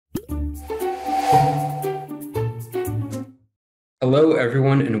Hello,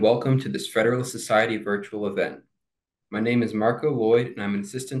 everyone, and welcome to this Federalist Society virtual event. My name is Marco Lloyd, and I'm an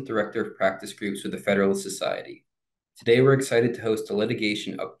Assistant Director of Practice Groups with the Federalist Society. Today, we're excited to host a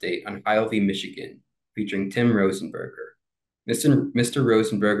litigation update on Hile v. Michigan, featuring Tim Rosenberger. Mr.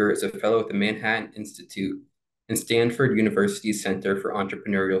 Rosenberger is a fellow at the Manhattan Institute and Stanford University's Center for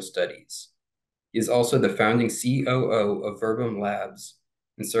Entrepreneurial Studies. He is also the founding COO of Verbum Labs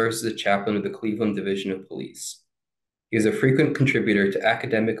and serves as a chaplain of the Cleveland Division of Police. He is a frequent contributor to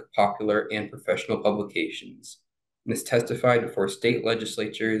academic, popular, and professional publications, and has testified before state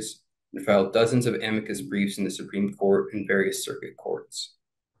legislatures and filed dozens of amicus briefs in the Supreme Court and various circuit courts.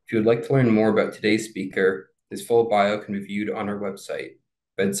 If you would like to learn more about today's speaker, his full bio can be viewed on our website,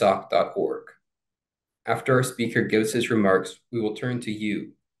 fedsoc.org. After our speaker gives his remarks, we will turn to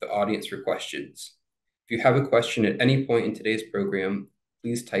you, the audience, for questions. If you have a question at any point in today's program,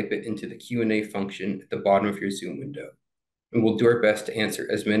 please type it into the Q&A function at the bottom of your Zoom window, and we'll do our best to answer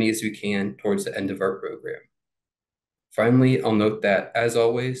as many as we can towards the end of our program. Finally, I'll note that, as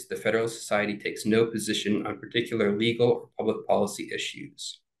always, the Federalist Society takes no position on particular legal or public policy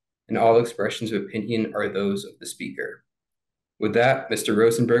issues, and all expressions of opinion are those of the speaker. With that, Mr.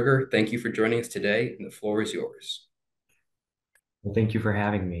 Rosenberger, thank you for joining us today, and the floor is yours. Well, thank you for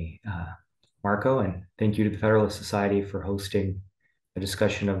having me, Marco, and thank you to the Federalist Society for hosting a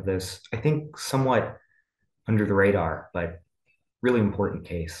discussion of this, I think, somewhat under the radar, but really important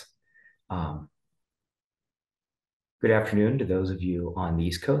case. Good afternoon to those of you on the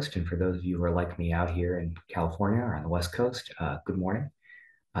East Coast, and for those of you who are like me out here in California or on the West Coast, good morning.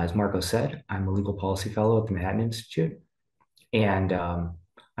 As Marco said, I'm a legal policy fellow at the Manhattan Institute, and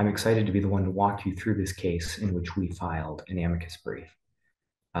I'm excited to be the one to walk you through this case in which we filed an amicus brief.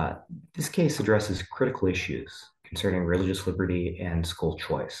 This case addresses critical issues concerning religious liberty and school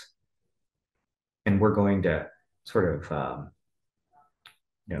choice. And we're going to sort of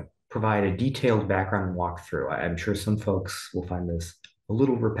provide a detailed background and walkthrough. I'm sure some folks will find this a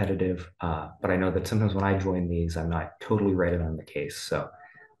little repetitive, but I know that sometimes when I join these, I'm not totally right on the case. So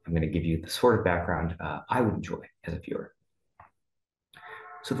I'm going to give you the sort of background I would enjoy as a viewer.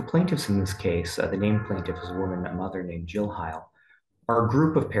 So the plaintiffs in this case, the named plaintiff is a woman, a mother named Jill Hile, are a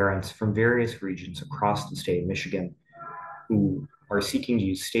group of parents from various regions across the state of Michigan who are seeking to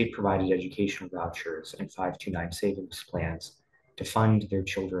use state-provided educational vouchers and 529 savings plans to fund their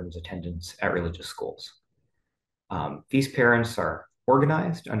children's attendance at religious schools. These parents are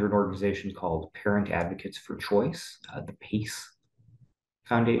organized under an organization called Parent Advocates for Choice, the PACE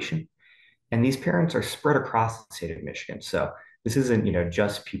Foundation. And these parents are spread across the state of Michigan. So this isn't,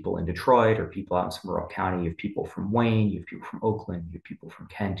 just people in Detroit or people out in some rural county. You have people from Wayne, you have people from Oakland, you have people from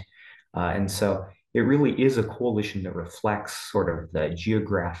Kent. And so it really is a coalition that reflects sort of the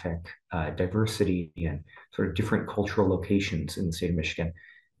geographic diversity and sort of different cultural locations in the state of Michigan.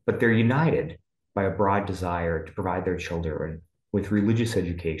 But they're united by a broad desire to provide their children with religious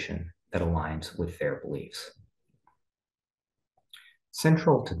education that aligns with their beliefs.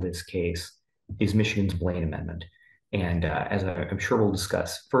 Central to this case is Michigan's Blaine Amendment. And as I'm sure we'll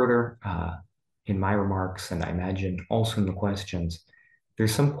discuss further in my remarks, and I imagine also in the questions,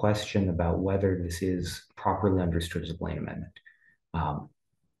 there's some question about whether this is properly understood as a Blaine Amendment.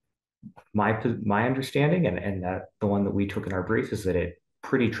 My understanding, and that the one that we took in our brief, is that it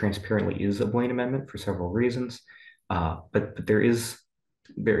pretty transparently is a Blaine Amendment for several reasons, but there is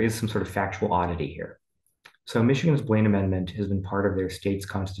some sort of factual oddity here. So Michigan's Blaine Amendment has been part of their state's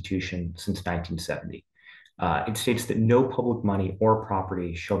constitution since 1970. It states that no public money or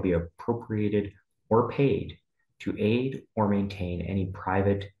property shall be appropriated or paid to aid or maintain any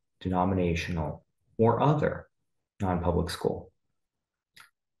private, denominational, or other non-public school.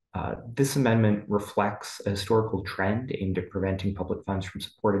 This amendment reflects a historical trend aimed at preventing public funds from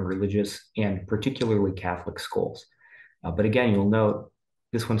supporting religious and particularly Catholic schools. But again, you'll note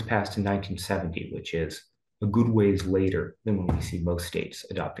this one's passed in 1970, which is a good ways later than when we see most states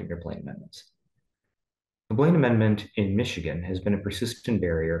adopting their Blaine amendments. The Blaine Amendment in Michigan has been a persistent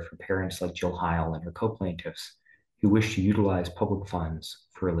barrier for parents like Jill Hile and her co-plaintiffs who wish to utilize public funds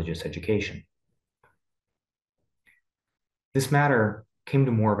for religious education. This matter came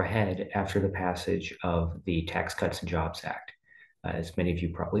to more of a head after the passage of the Tax Cuts and Jobs Act. As many of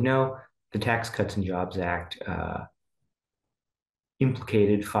you probably know, the Tax Cuts and Jobs Act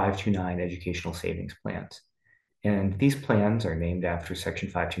implicated 529 educational savings plans. And these plans are named after Section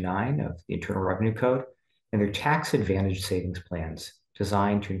 529 of the Internal Revenue Code, and they're tax-advantaged savings plans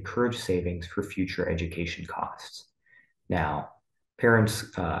designed to encourage savings for future education costs. Now,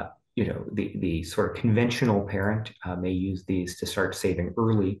 parents, the sort of conventional parent may use these to start saving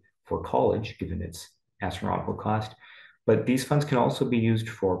early for college, given its astronomical cost. But these funds can also be used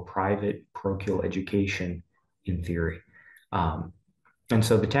for private parochial education in theory. And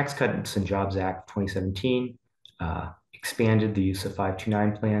so the Tax Cuts and Jobs Act of 2017 expanded the use of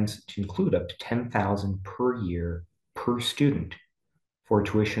 529 plans to include up to $10,000 per year per student for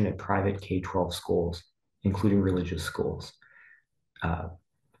tuition at private K-12 schools, including religious schools.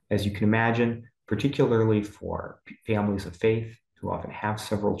 As you can imagine, particularly for families of faith who often have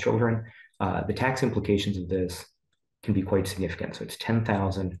several children, the tax implications of this can be quite significant. So it's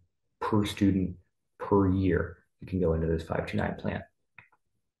 $10,000 per student per year that can go into this 529 plan.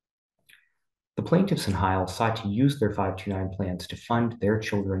 The plaintiffs in Hile sought to use their 529 plans to fund their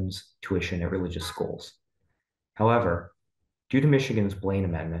children's tuition at religious schools. However, due to Michigan's Blaine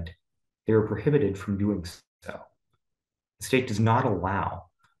Amendment, they were prohibited from doing so. The state does not allow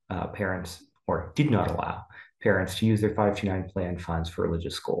parents, or did not allow parents to use their 529 plan funds for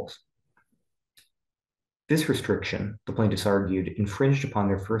religious schools. This restriction, the plaintiffs argued, infringed upon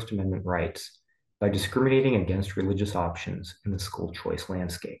their First Amendment rights by discriminating against religious options in the school choice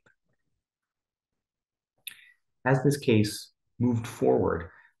landscape. As this case moved forward,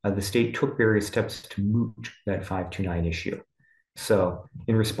 the state took various steps to moot that 529 issue. So,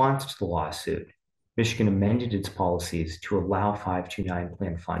 in response to the lawsuit, Michigan amended its policies to allow 529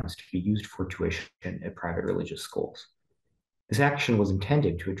 plan funds to be used for tuition at private religious schools. This action was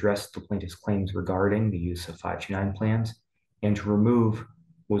intended to address the plaintiff's claims regarding the use of 529 plans and to remove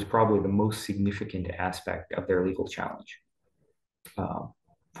what was probably the most significant aspect of their legal challenge.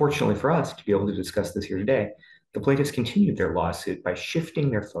 Fortunately for us to be able to discuss this here today, the plaintiffs continued their lawsuit by shifting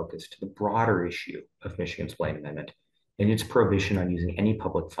their focus to the broader issue of Michigan's Blaine Amendment and its prohibition on using any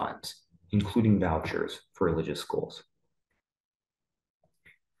public funds, including vouchers, for religious schools.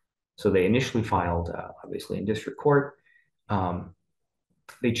 So they initially filed, obviously, in district court.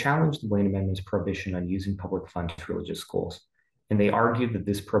 They challenged the Blaine Amendment's prohibition on using public funds for religious schools, and they argued that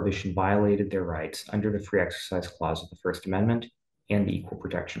this prohibition violated their rights under the Free Exercise Clause of the First Amendment and the Equal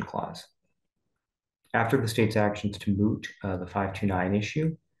Protection Clause. After the state's actions to moot the 529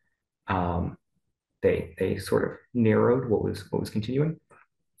 issue, they sort of narrowed what was continuing,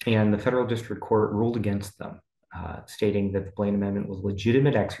 and the federal district court ruled against them, stating that the Blaine Amendment was a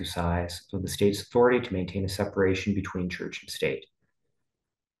legitimate exercise of the state's authority to maintain a separation between church and state.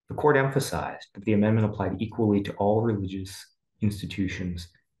 The court emphasized that the amendment applied equally to all religious institutions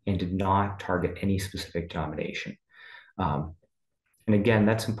and did not target any specific denomination. And again,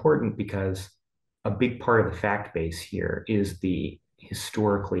 that's important because a big part of the fact base here is the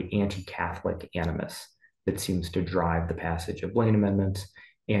historically anti-Catholic animus that seems to drive the passage of Blaine amendments,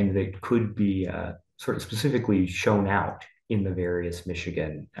 and that could be sort of specifically shown out in the various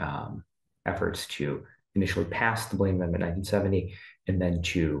Michigan efforts to initially pass the Blaine Amendment in 1970 and then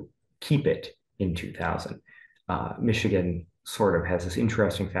to keep it in 2000. Michigan sort of has this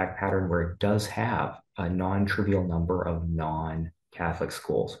interesting fact pattern where it does have a non-trivial number of non-Catholic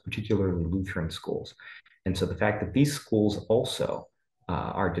schools, particularly Lutheran schools. And so the fact that these schools also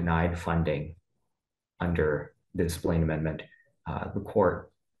are denied funding under this Blaine Amendment, the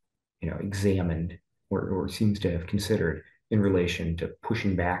court, examined or seems to have considered in relation to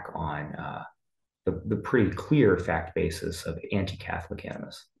pushing back on the pretty clear fact basis of anti-Catholic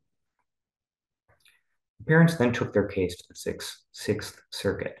animus. The parents then took their case to the Sixth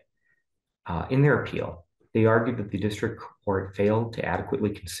Circuit. In their appeal, they argued that the district court failed to adequately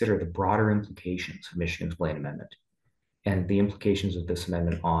consider the broader implications of Michigan's Blaine Amendment and the implications of this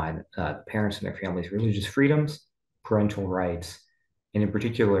amendment on the parents and their families' religious freedoms, parental rights, and in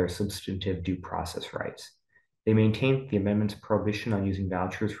particular, substantive due process rights. They maintained the amendment's prohibition on using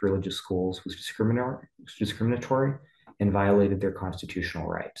vouchers for religious schools was discriminatory and violated their constitutional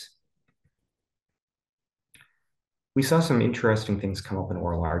rights. We saw some interesting things come up in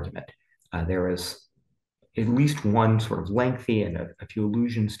oral argument. There was at least one sort of lengthy and a few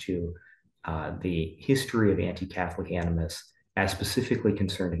allusions to the history of anti-Catholic animus as specifically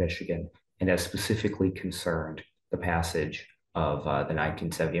concerned Michigan and as specifically concerned the passage of the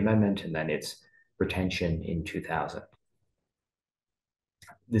 1970 amendment and then its retention in 2000.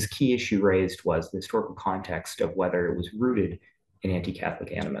 This key issue raised was the historical context of whether it was rooted in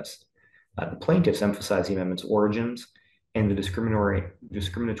anti-Catholic animus. The plaintiffs emphasized the amendment's origins and the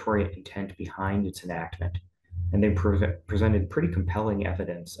discriminatory intent behind its enactment, and they presented pretty compelling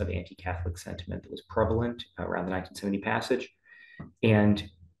evidence of anti-Catholic sentiment that was prevalent around the 1970 passage and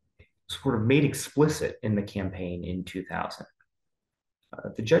sort of made explicit in the campaign in 2000.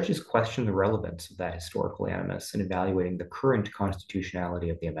 The judges questioned the relevance of that historical animus in evaluating the current constitutionality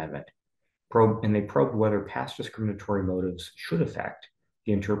of the amendment, and they probed whether past discriminatory motives should affect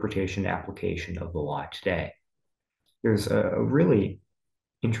the interpretation and application of the law today. there's a really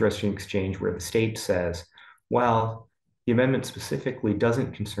interesting exchange where the state says, well, the amendment specifically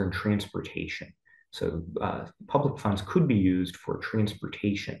doesn't concern transportation. So public funds could be used for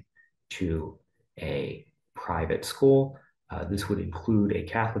transportation to a private school. This would include a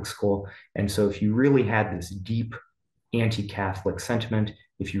Catholic school. And so if you really had this deep anti-Catholic sentiment,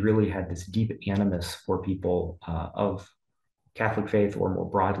 if you really had this deep animus for people of Catholic faith or more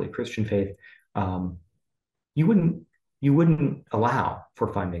broadly Christian faith, um, you wouldn't you wouldn't allow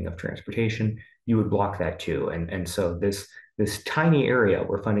for funding of transportation. You would block that too. And so this tiny area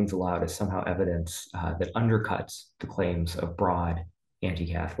where funding's allowed is somehow evidence that undercuts the claims of broad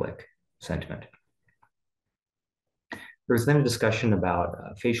anti-Catholic sentiment. There was then a discussion about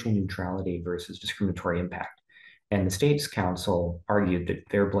facial neutrality versus discriminatory impact. And the state's counsel argued that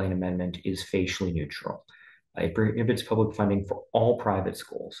their Blaine amendment is facially neutral. It prohibits public funding for all private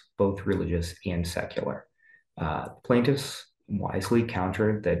schools, both religious and secular. Plaintiffs wisely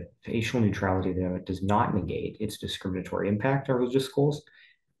countered that facial neutrality does not negate its discriminatory impact on religious schools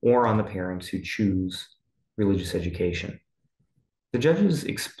or on the parents who choose religious education. The judges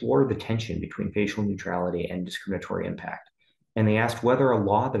explored the tension between facial neutrality and discriminatory impact, and they asked whether a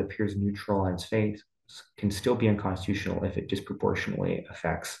law that appears neutral on its face can still be unconstitutional if it disproportionately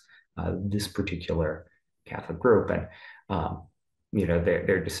affects this particular Catholic group. And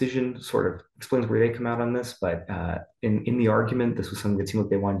their decision sort of explains where they come out on this, but in the argument, this was something that seemed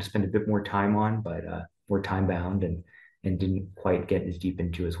like they wanted to spend a bit more time on, but were time bound and didn't quite get as deep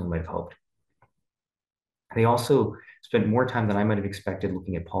into as one might have hoped. They also spent more time than I might have expected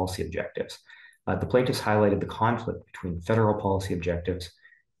looking at policy objectives. The plaintiffs highlighted the conflict between federal policy objectives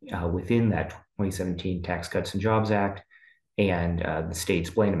within that 2017 Tax Cuts and Jobs Act and the state's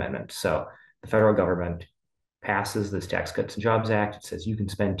Blaine Amendment. So the federal government passes this Tax Cuts and Jobs Act. It says you can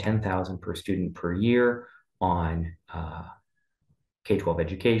spend $10,000 per student per year on K-12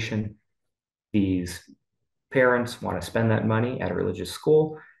 education. These parents want to spend that money at a religious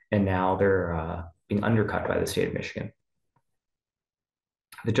school, and now they're being undercut by the state of Michigan.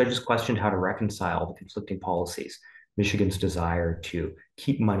 The judges questioned how to reconcile the conflicting policies, Michigan's desire to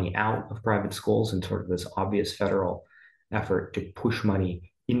keep money out of private schools and sort of this obvious federal effort to push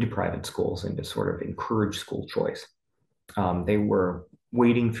money into private schools and to sort of encourage school choice. They were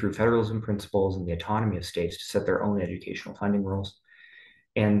wading through federalism principles and the autonomy of states to set their own educational funding rules.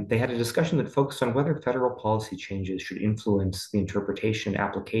 And they had a discussion that focused on whether federal policy changes should influence the interpretation and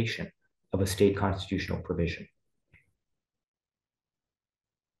application of a state constitutional provision.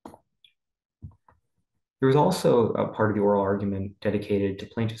 There was also a part of the oral argument dedicated to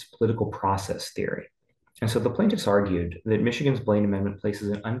plaintiffs' political process theory. And so the plaintiffs argued that Michigan's Blaine Amendment places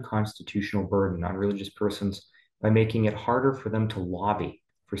an unconstitutional burden on religious persons by making it harder for them to lobby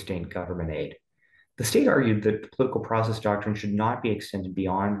for state government aid. The state argued that the political process doctrine should not be extended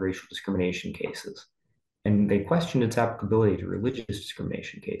beyond racial discrimination cases, and they questioned its applicability to religious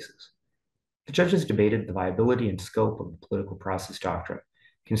discrimination cases. The judges debated the viability and scope of the political process doctrine,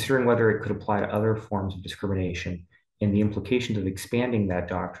 considering whether it could apply to other forms of discrimination and the implications of expanding that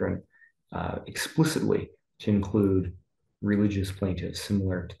doctrine explicitly to include religious plaintiffs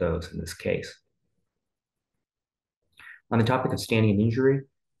similar to those in this case. On the topic of standing and injury,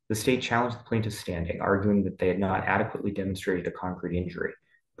 the state challenged the plaintiff's standing, arguing that they had not adequately demonstrated a concrete injury,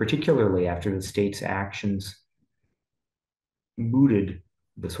 particularly after the state's actions mooted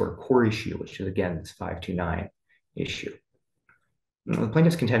the sort of core issue, which is, again, this 529 issue. The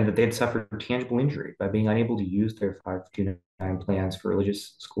plaintiffs contended that they had suffered tangible injury by being unable to use their 529 plans for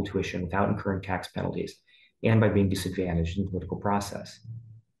religious school tuition without incurring tax penalties and by being disadvantaged in the political process.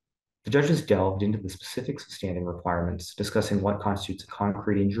 The judges delved into the specifics of standing requirements, discussing what constitutes a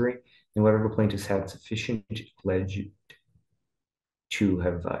concrete injury and whether the plaintiffs had sufficient pledge to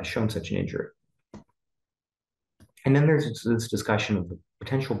have shown such an injury. And then there's this discussion of the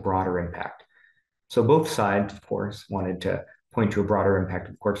potential broader impact. So both sides, of course, wanted to point to a broader impact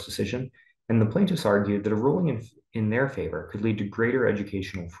of the court's decision, and the plaintiffs argued that a ruling in their favor could lead to greater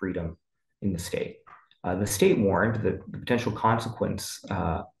educational freedom in the state. The state warned that the potential consequence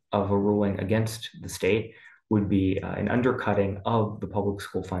of a ruling against the state would be an undercutting of the public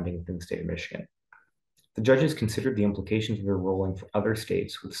school funding within the state of Michigan. The judges considered the implications of their ruling for other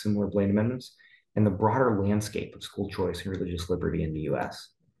states with similar Blaine amendments and the broader landscape of school choice and religious liberty in the US.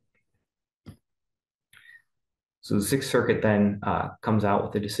 So the Sixth Circuit then comes out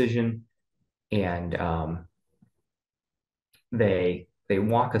with a decision, and they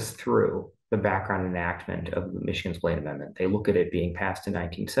walk us through the background enactment of Michigan's Blaine Amendment. They look at it being passed in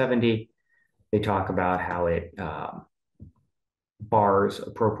 1970. They talk about how it bars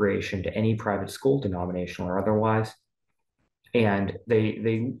appropriation to any private school, denominational or otherwise, And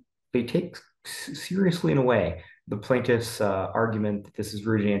they take seriously, in a way, the plaintiff's argument that this is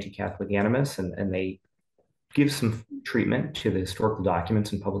rooted in anti-Catholic animus, and they give some treatment to the historical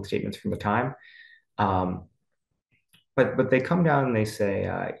documents and public statements from the time. Um, but they come down and they say,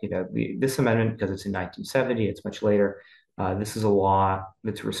 this amendment, because it's in 1970, it's much later. This is a law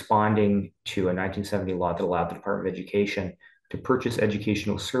that's responding to a 1970 law that allowed the Department of Education to purchase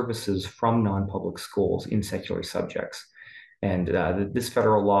educational services from non-public schools in secular subjects. And this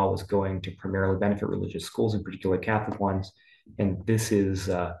federal law was going to primarily benefit religious schools, in particular Catholic ones. And this is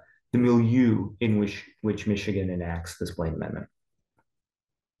the milieu in which Michigan enacts this Blaine Amendment.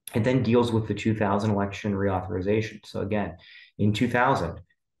 It then deals with the 2000 election reauthorization. So again, in 2000,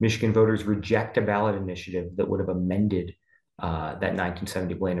 Michigan voters reject a ballot initiative that would have amended that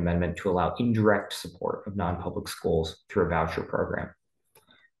 1970 Blaine Amendment to allow indirect support of non-public schools through a voucher program.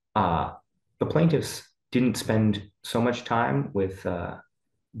 The plaintiffs didn't spend so much time with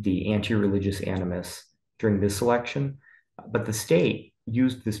the anti-religious animus during this election, but the state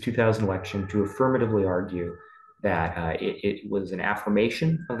used this 2000 election to affirmatively argue that it was an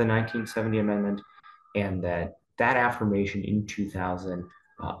affirmation of the 1970 amendment, and that affirmation in 2000,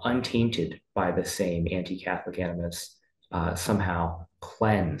 untainted by the same anti-Catholic animus, somehow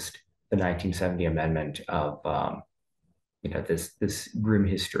cleansed the 1970 amendment of this grim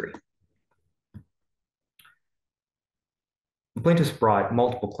history. The plaintiffs brought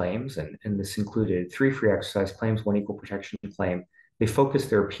multiple claims, and this included 3 free exercise claims, 1 equal protection claim. They focused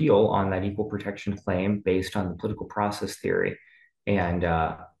their appeal on that equal protection claim based on the political process theory, and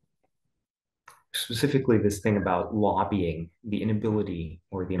specifically this thing about lobbying, the inability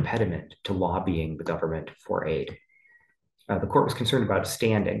or the impediment to lobbying the government for aid. The court was concerned about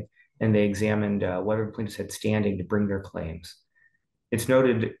standing, and they examined whether the plaintiffs had standing to bring their claims. It's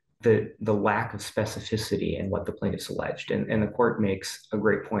noted the lack of specificity in what the plaintiffs alleged, and the court makes a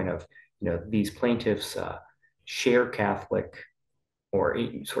great point of, these plaintiffs share Catholic, or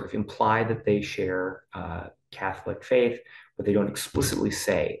sort of imply that they share Catholic faith, but they don't explicitly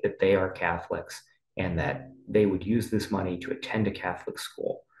say that they are Catholics and that they would use this money to attend a Catholic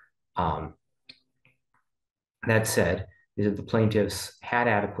school. That said, the plaintiffs had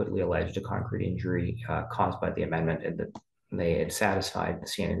adequately alleged a concrete injury caused by the amendment, and that they had satisfied the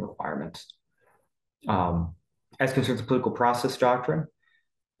standing requirements. As concerns the political process doctrine,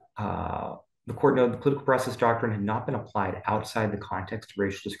 the court noted the political process doctrine had not been applied outside the context of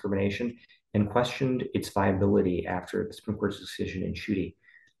racial discrimination and questioned its viability after the Supreme Court's decision in Schuette,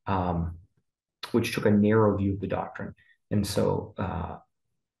 which took a narrow view of the doctrine. And so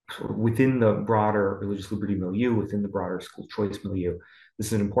within the broader religious liberty milieu, within the broader school choice milieu, this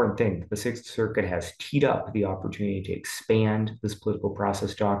is an important thing. The Sixth Circuit has teed up the opportunity to expand this political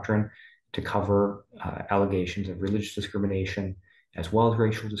process doctrine to cover allegations of religious discrimination as well as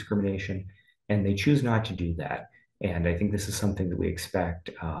racial discrimination, and they choose not to do that. And I think this is something that we expect,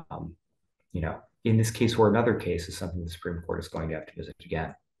 in this case or another case, is something the Supreme Court is going to have to visit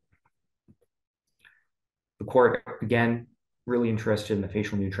again. The court, again, really interested in the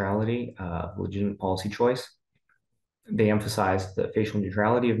facial neutrality of legitimate policy choice. They emphasized the facial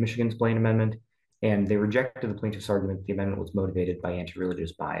neutrality of Michigan's Blaine Amendment, and they rejected the plaintiff's argument that the amendment was motivated by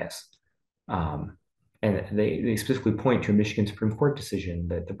anti-religious bias. And they specifically point to a Michigan Supreme Court decision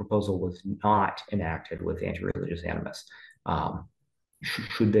that the proposal was not enacted with anti-religious animus.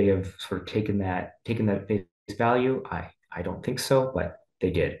 Should they have sort of taken that face value? I don't think so, but they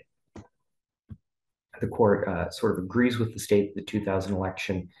did. The court sort of agrees with the state that the 2000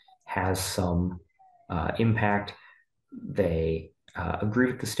 election has some impact. They agree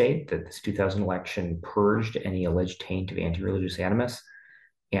with the state that this 2000 election purged any alleged taint of anti-religious animus,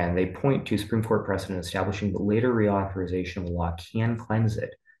 and they point to Supreme Court precedent establishing that later reauthorization of the law can cleanse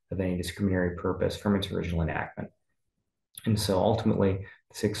it of any discriminatory purpose from its original enactment. And so ultimately,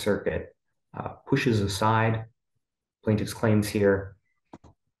 the Sixth Circuit pushes aside plaintiff's claims here,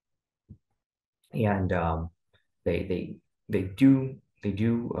 and they do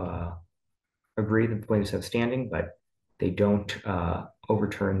agree that the plaintiffs have standing, but they don't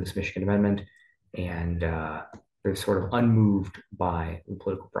overturn this Michigan amendment, and they're sort of unmoved by the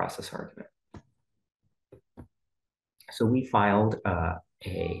political process argument. So we filed a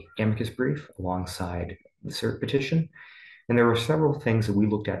amicus brief alongside the cert petition, and there were several things that we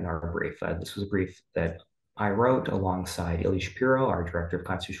looked at in our brief. This was a brief that I wrote alongside Ilya Shapiro, our Director of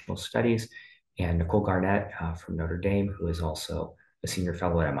Constitutional Studies, and Nicole Garnett from Notre Dame, who is also a senior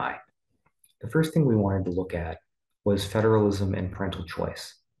fellow at MI. The first thing we wanted to look at was federalism and parental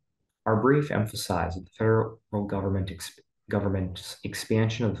choice. Our brief emphasized that the federal government government's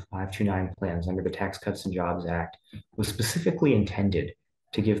expansion of the 529 plans under the Tax Cuts and Jobs Act was specifically intended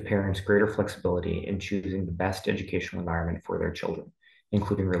to give parents greater flexibility in choosing the best educational environment for their children,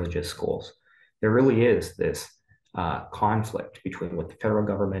 including religious schools. There really is this conflict between what the federal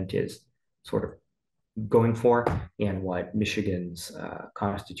government is sort of going for and what Michigan's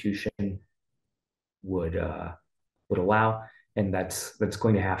constitution would allow, and that's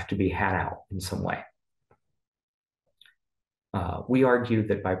going to have to be had out in some way. We argue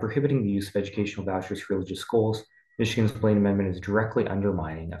that by prohibiting the use of educational vouchers for religious schools, Michigan's Blaine Amendment is directly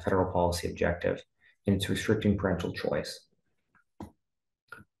undermining a federal policy objective, and it's restricting parental choice.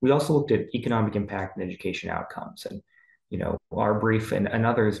 We also looked at economic impact and education outcomes, and our brief and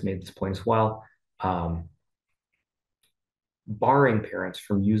others made this point as well. Barring parents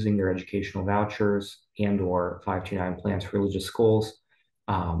from using their educational vouchers and/or 529 plans for religious schools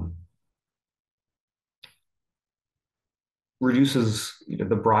reduces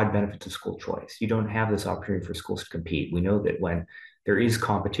the broad benefits of school choice. You don't have this opportunity for schools to compete. We know that when there is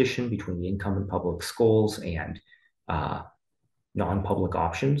competition between the incumbent public schools and non-public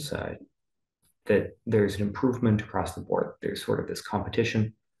options, that there's an improvement across the board. There's sort of this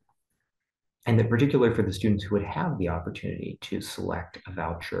competition. And that particularly for the students who would have the opportunity to select a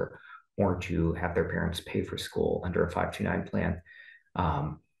voucher or to have their parents pay for school under a 529 plan,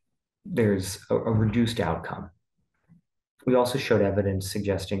 there's a reduced outcome. We also showed evidence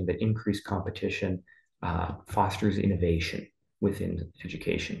suggesting that increased competition fosters innovation within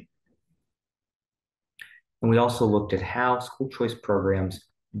education. And we also looked at how school choice programs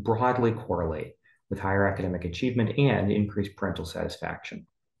broadly correlate with higher academic achievement and increased parental satisfaction.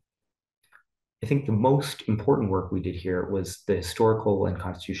 I think the most important work we did here was the historical and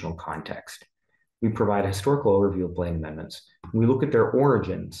constitutional context. We provide a historical overview of Blaine amendments. We look at their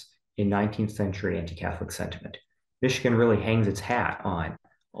origins in 19th century anti-Catholic sentiment. Michigan really hangs its hat on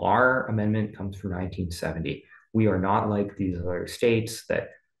our amendment comes from 1970. We are not like these other states that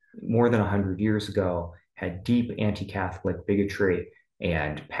more than 100 years ago had deep anti-Catholic bigotry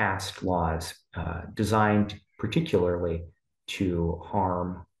and passed laws designed particularly to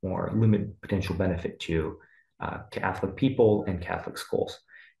harm or limit potential benefit to Catholic people and Catholic schools.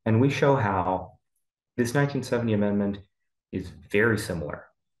 And we show how this 1970 amendment is very similar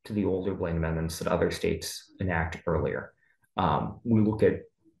to the older Blaine amendments that other states enacted earlier. We look at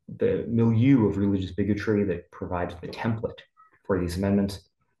the milieu of religious bigotry that provides the template for these amendments.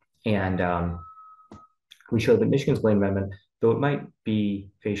 And we show that Michigan's Blaine Amendment, though it might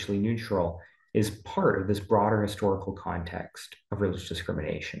be facially neutral, is part of this broader historical context of religious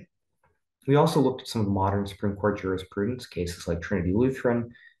discrimination. We also looked at some of the modern Supreme Court jurisprudence, cases like Trinity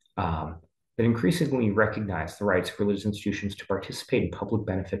Lutheran, that increasingly recognize the rights of religious institutions to participate in public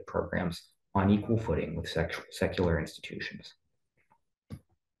benefit programs on equal footing with secular institutions.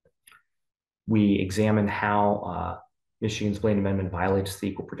 We examined how Michigan's Blaine Amendment violates the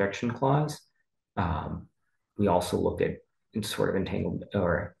Equal Protection Clause. We also look at sort of entanglement's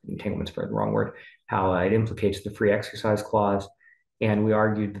probably the wrong word, how it implicates the Free Exercise Clause. And we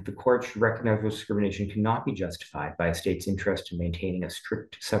argued that the court should recognize that discrimination cannot be justified by a state's interest in maintaining a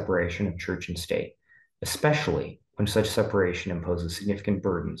strict separation of church and state, especially when such separation imposes significant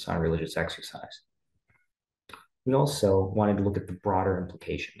burdens on religious exercise. We also wanted to look at the broader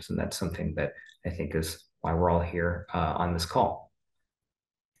implications, and that's something that I think is why we're all here on this call.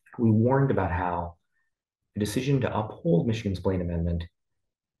 We warned about how the decision to uphold Michigan's Blaine Amendment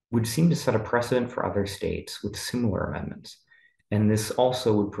would seem to set a precedent for other states with similar amendments. And this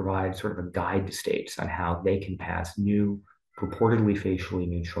also would provide sort of a guide to states on how they can pass new, purportedly facially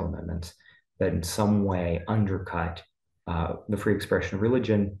neutral amendments that in some way undercut the free expression of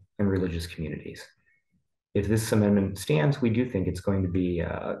religion and religious communities. If this amendment stands, we do think it's going to be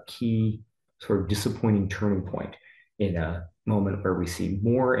a key sort of disappointing turning point in a moment where we see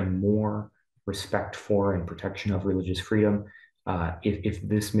more and more respect for and protection of religious freedom. If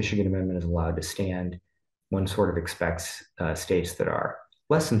this Michigan amendment is allowed to stand, one sort of expects states that are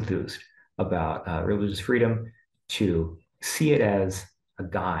less enthused about religious freedom to see it as a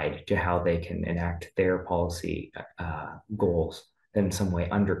guide to how they can enact their policy goals that in some way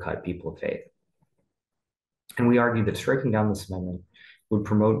undercut people of faith. And we argue that striking down this amendment would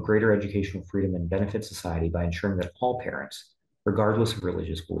promote greater educational freedom and benefit society by ensuring that all parents, regardless of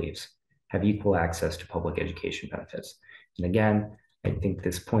religious beliefs, have equal access to public education benefits. And again, I think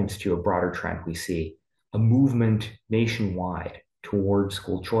this points to a broader trend. We see a movement nationwide toward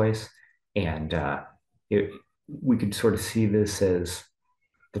school choice, and we could sort of see this as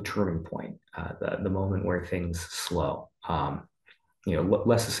the turning point, the moment where things slow.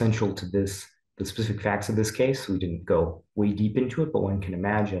 Less essential to this the specific facts of this case. We didn't go way deep into it, but one can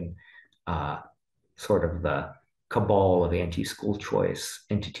imagine uh, sort of the cabal of anti-school choice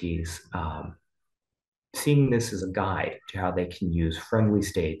entities seeing this as a guide to how they can use friendly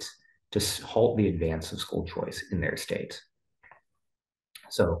states to halt the advance of school choice in their states.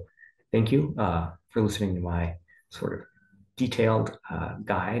 So thank you for listening to my sort of detailed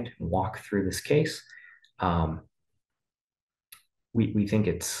guide and walk through this case. Um, we think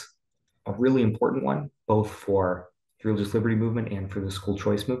it's a really important one, both for the religious liberty movement and for the school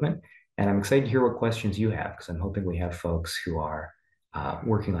choice movement. And I'm excited to hear what questions you have, because I'm hoping we have folks who are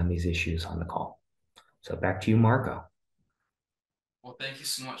working on these issues on the call. So back to you, Marco. Well, thank you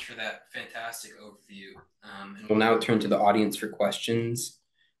so much for that fantastic overview. And we'll now turn to the audience for questions.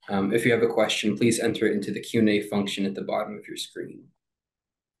 If you have a question, please enter it into the Q&A function at the bottom of your screen.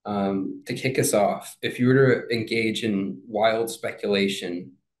 To kick us off, if you were to engage in wild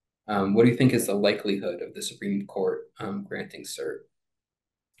speculation, what do you think is the likelihood of the Supreme Court granting cert?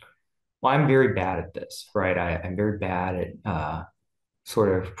 Well, I'm very bad at this, right? I'm very bad at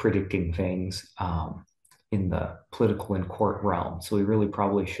sort of predicting things in the political and court realm. So we really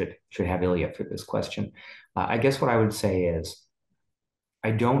probably should have Ilya for this question. I guess what I would say is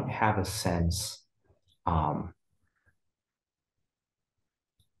I don't have a sense. I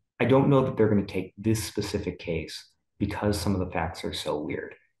don't know that they're going to take this specific case because some of the facts are so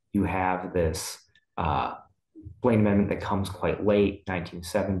weird. You have this Blaine Amendment that comes quite late,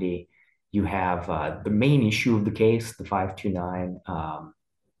 1970. You have the main issue of the case, the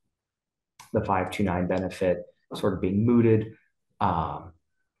 529 benefit sort of being mooted. I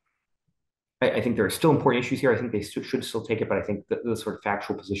think there are still important issues here. I think they should still take it, but I think the sort of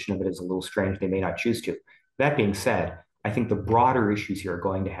factual position of it is a little strange. They may not choose to. That being said, I think the broader issues here are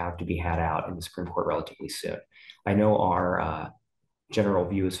going to have to be had out in the Supreme Court relatively soon. I know our general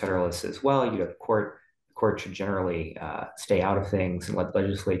view as Federalists as well. The court should generally stay out of things and let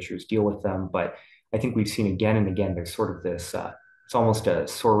legislatures deal with them. But I think we've seen again and again, there's sort of this, it's almost a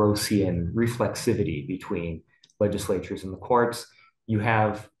Sorosian reflexivity between legislatures and the courts. You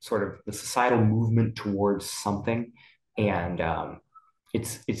have sort of the societal movement towards something, and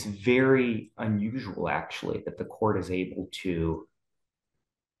it's very unusual actually that the court is able to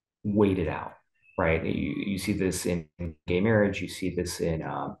wait it out, right? You see this in gay marriage, you see this in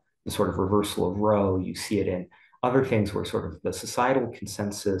the sort of reversal of Roe, you see it in other things where sort of the societal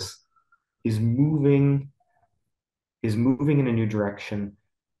consensus is moving in a new direction,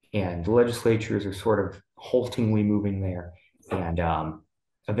 and the legislatures are sort of haltingly moving there, and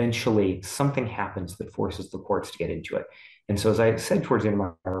eventually something happens that forces the courts to get into it. And so, as I said towards the end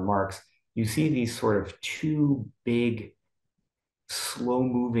of my remarks, you see these sort of two big,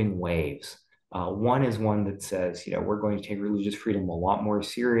 slow-moving waves. One is one that says, we're going to take religious freedom a lot more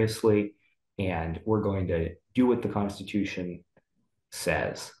seriously, and we're going to do what the Constitution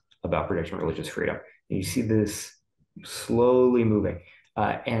says about protection of religious freedom. And you see this slowly moving.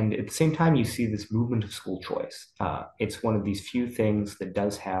 And at the same time, you see this movement of school choice. It's one of these few things that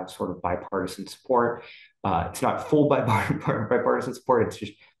does have sort of bipartisan support. It's not full bipartisan support, it's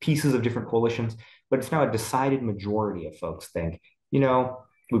just pieces of different coalitions, but it's now a decided majority of folks think,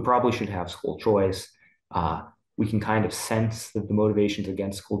 we probably should have school choice. We can kind of sense that the motivations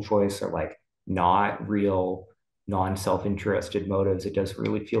against school choice are like not real, non-self-interested motives. It does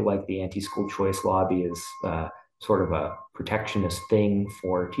really feel like the anti-school choice lobby is sort of a protectionist thing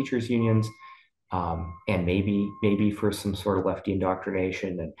for teachers' unions, and maybe for some sort of lefty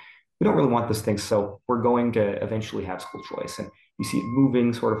indoctrination. And we don't really want this thing, so we're going to eventually have school choice. And you see it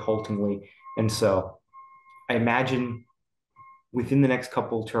moving sort of haltingly. And so I imagine within the next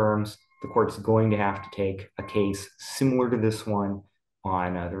couple of terms, the court's going to have to take a case similar to this one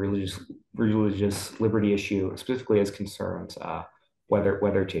on the religious liberty issue, specifically as concerns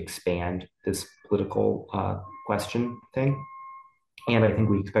whether to expand this political question thing. And I think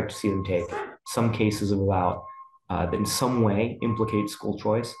we expect to see them take some cases about that in some way implicate school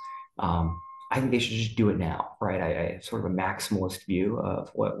choice. I think they should just do it now, right? I have sort of a maximalist view of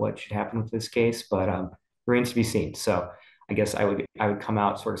what should happen with this case, but remains to be seen. So I guess I would come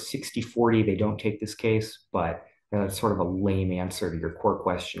out sort of 60-40. They don't take this case, but that's sort of a lame answer to your core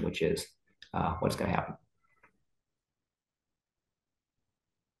question, which is what's going to happen.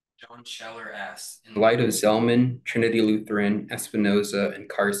 John Scheller asks, in light of Zellman, Trinity Lutheran, Espinoza, and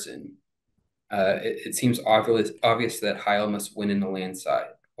Carson, it seems obvious that Hile must win in the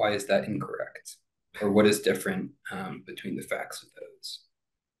landslide. Why is that incorrect? Or what is different between the facts of those?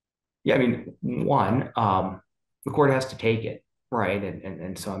 Yeah, I mean, one, the court has to take it, right?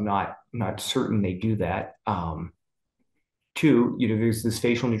 And so I'm not certain they do that. Two, there's this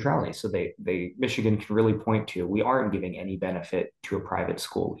facial neutrality. So Michigan can really point to, we aren't giving any benefit to a private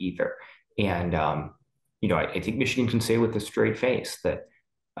school either. And, I think Michigan can say with a straight face that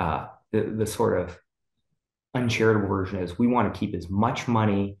the sort of uncharitable version is we want to keep as much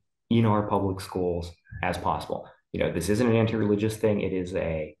money in our public schools as possible. This isn't an anti-religious thing. It is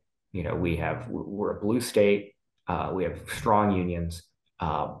we're a blue state. We have strong unions.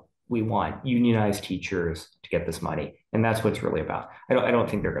 We want unionized teachers to get this money, and that's what it's really about. I don't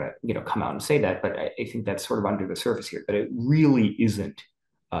think they're going to come out and say that, but I think that's sort of under the surface here. That it really isn't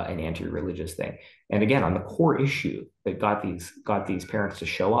an anti-religious thing. And again, on the core issue that got these parents to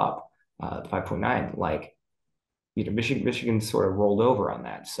show up, 5.9, Michigan sort of rolled over on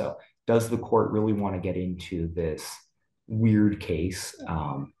that. So does the court really want to get into this weird case?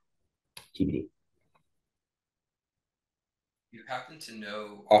 TBD. You happen to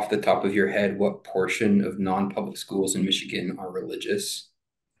know off the top of your head what portion of non-public schools in Michigan are religious?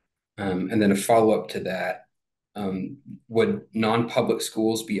 And then a follow-up to that, would non-public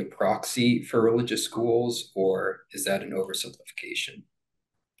schools be a proxy for religious schools, or is that an oversimplification?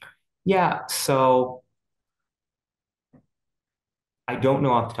 Yeah, so I don't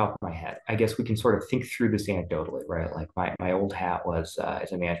know off the top of my head. I guess we can sort of think through this anecdotally, right? Like my old hat was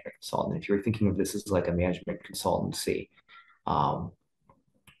as a management consultant. If you're thinking of this as like a management consultancy, um,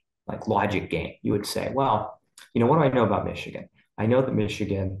 like logic game, you would say, well, what do I know about Michigan? I know that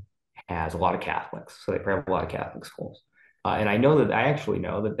Michigan has a lot of Catholics, so they probably have a lot of Catholic schools. And I actually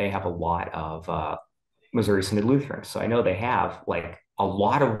know that they have a lot of Missouri Synod Lutherans. So I know they have like a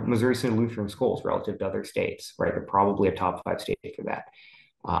lot of Missouri Synod Lutheran schools relative to other states, right? They're probably a top 5 state for that.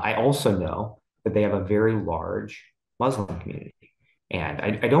 I also know that they have a very large Muslim community. And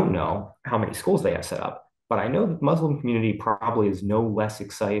I don't know how many schools they have set up, but I know the Muslim community probably is no less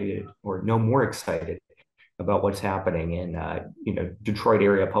excited or no more excited about what's happening in Detroit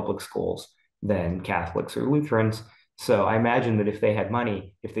area public schools than Catholics or Lutherans. So I imagine that if they had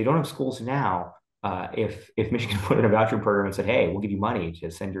money, if they don't have schools now, if Michigan put in a voucher program and said, "Hey, we'll give you money to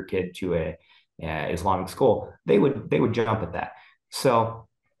send your kid to a Islamic school," they would jump at that. So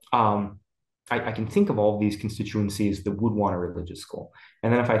I can think of all of these constituencies that would want a religious school.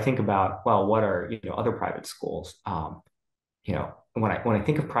 And then if I think about, well, what are other private schools? When I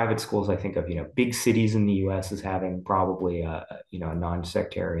think of private schools, I think of big cities in the U.S. as having probably a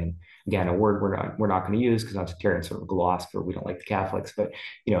non-sectarian, again, a word we're not going to use because non-sectarian is sort of gloss for we don't like the Catholics, but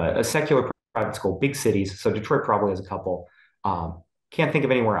a secular private school, big cities. So Detroit probably has a couple. Can't think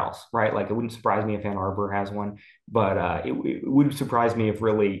of anywhere else, right? Like it wouldn't surprise me if Ann Arbor has one, but it would surprise me if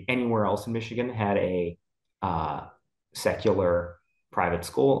really anywhere else in Michigan had a uh, secular private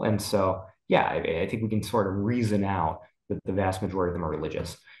school. And so, yeah, I think we can sort of reason out that the vast majority of them are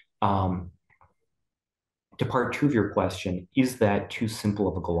religious. Um, to part two of your question, is that too simple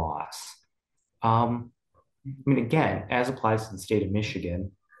of a gloss? I mean, again, as applies to the state of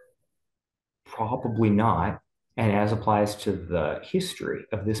Michigan, probably not. And as applies to the history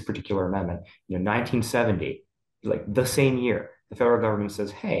of this particular amendment, 1970, like the same year, the federal government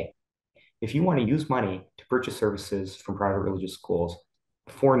says, hey, if you want to use money to purchase services from private religious schools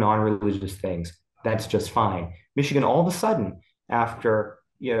for non-religious things, that's just fine. Michigan, all of a sudden, after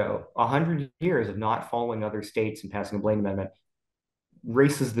 100 years of not following other states and passing a Blaine amendment,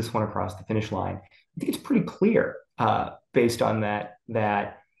 races this one across the finish line. I think it's pretty clear, based on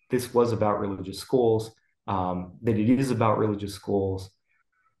that this was about religious schools, that it is about religious schools.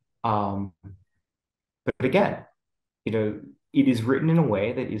 Um, but again, it is written in a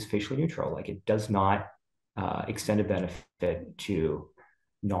way that is facially neutral. Like it does not extend a benefit to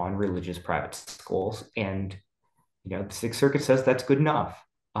non-religious private schools. And, the Sixth Circuit says that's good enough.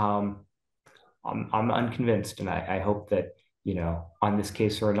 I'm unconvinced. And I hope that, on this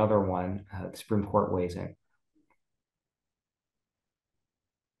case or another one, the Supreme Court weighs in.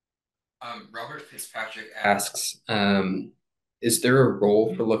 Robert Fitzpatrick asks, is there a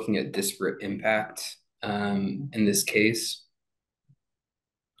role for looking at disparate impact in this case?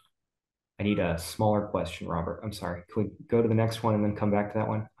 I need a smaller question, Robert. I'm sorry. Can we go to the next one and then come back to that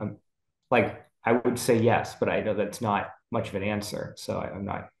one? I would say yes, but I know that's not much of an answer, so I'm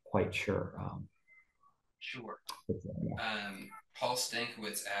not quite sure. Sure. Paul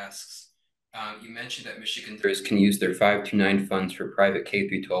Stankiewicz asks, you mentioned that Michiganders can use their 529 funds for private K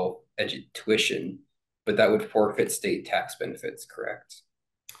through 12 tuition, but that would forfeit state tax benefits, correct?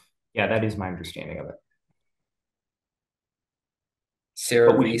 Yeah, that is my understanding of it.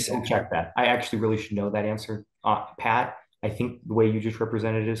 Sarah But we Reese. should check that. I actually really should know that answer. Pat, I think the way you just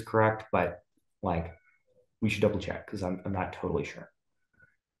represented it is correct, but we should double check because I'm not totally sure.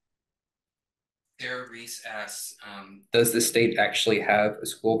 Sarah Reese asks, does the state actually have a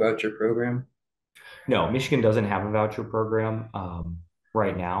school voucher program? No, Michigan doesn't have a voucher program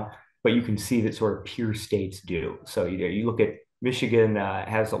right now, but you can see that sort of peer states do. So you look at Michigan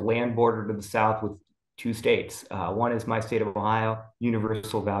has a land border to the south with two states. One is my state of Ohio,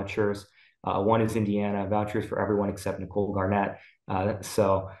 universal vouchers. One is Indiana, vouchers for everyone except Nicole Garnett.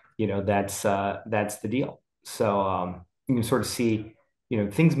 So that's the deal. So you can sort of see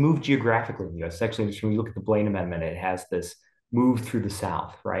things move geographically in the U.S. It's actually interesting when you look at the Blaine Amendment. It has this move through the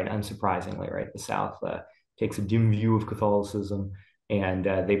South, right? Unsurprisingly, right? The South takes a dim view of Catholicism, and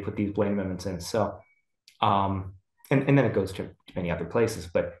they put these Blaine amendments in. So, and then it goes to many other places.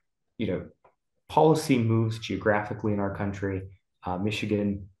 But policy moves geographically in our country.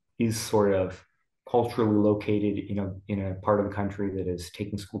 Michigan is sort of culturally located in a part of the country that is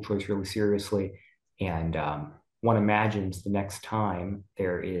taking school choice really seriously, and one imagines the next time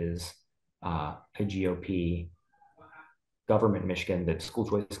there is a GOP government in Michigan that school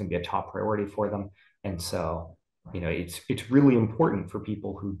choice is going to be a top priority for them. And so, it's really important for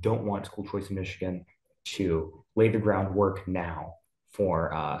people who don't want school choice in Michigan to lay the groundwork now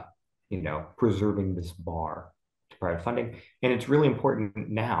for preserving this bar to private funding. And it's really important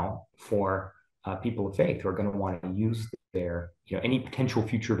now for people of faith who are going to want to use their any potential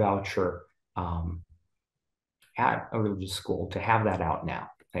future voucher at a religious school to have that out now.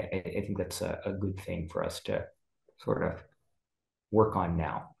 I think that's a good thing for us to sort of work on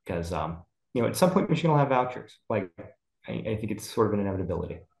now because at some point Michigan will have vouchers. Like I think it's sort of an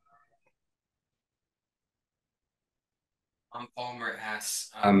inevitability. Palmer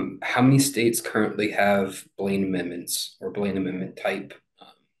asks, how many states currently have Blaine amendments or Blaine amendment type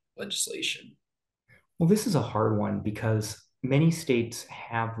legislation? Well, this is a hard one because many states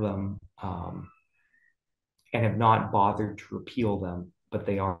have them and have not bothered to repeal them, but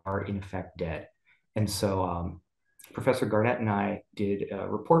they are in effect dead. And so Professor Garnett and I did a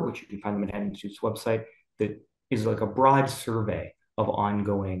report, which you can find on the Manhattan Institute's website, that is like a broad survey of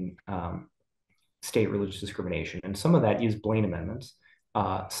ongoing state religious discrimination. And some of that is Blaine amendments.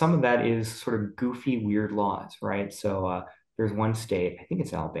 Some of that is sort of goofy, weird laws, right? So there's one state, I think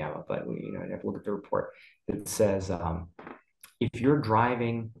it's Alabama, but I have to look at the report that says if you're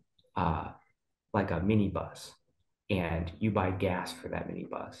driving like a minibus and you buy gas for that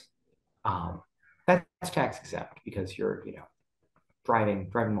minibus, that's tax exempt because you're driving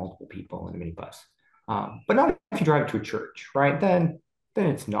multiple people in a minibus. But not if you drive it to a church, right? Then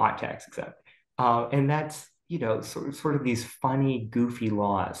it's not tax exempt. And that's sort of these funny, goofy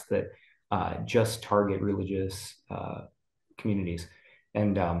laws that just target religious communities.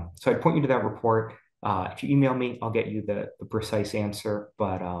 And so I'd point you to that report. If you email me, I'll get you the precise answer.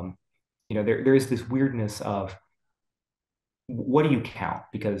 But there is this weirdness of what do you count?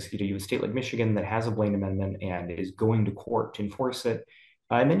 Because you have a state like Michigan that has a Blaine Amendment and is going to court to enforce it,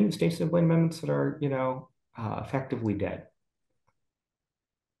 and then you have states with Blaine amendments that are effectively dead.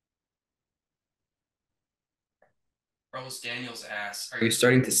 Carlos Daniels asks, are you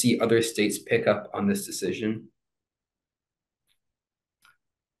starting to see other states pick up on this decision?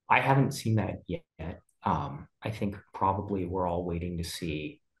 I haven't seen that yet. I think probably we're all waiting to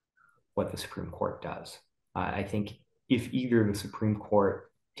see what the Supreme Court does. I think if either the Supreme Court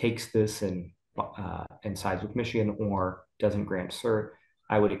takes this and sides with Michigan or doesn't grant cert,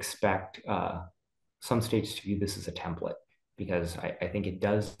 I would expect some states to view this as a template because I think it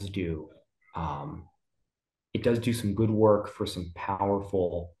does do some good work for some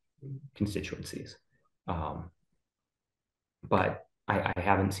powerful constituencies. But I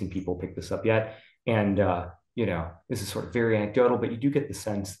haven't seen people pick this up yet. And, this is sort of very anecdotal, but you do get the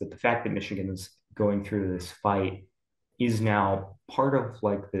sense that the fact that Michigan is going through this fight is now part of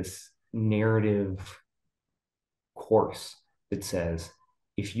like this narrative course that says,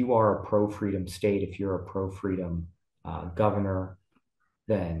 if you are a pro-freedom state, if you're a pro-freedom governor,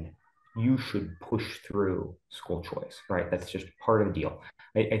 then you should push through school choice, right? That's just part of the deal.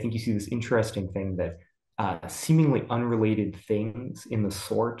 I think you see this interesting thing that seemingly unrelated things in the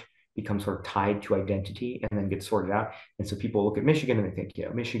sort become sort of tied to identity and then get sorted out. And so people look at Michigan and they think,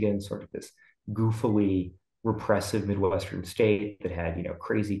 Michigan's sort of this goofily repressive Midwestern state that had,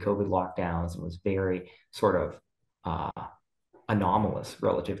 crazy COVID lockdowns and was very sort of anomalous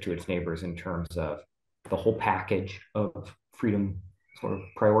relative to its neighbors in terms of the whole package of freedom sort of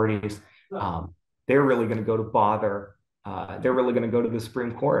priorities. They're really going to go to bother. They're really going to go to the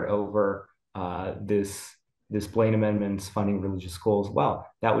Supreme Court over this Blaine amendments funding religious schools. Well,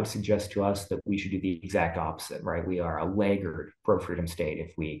 that would suggest to us that we should do the exact opposite, right? We are a laggard pro-freedom state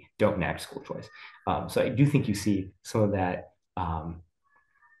if we don't enact school choice. So I do think you see some of that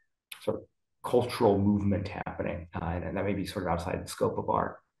sort of cultural movement happening, and that may be sort of outside the scope of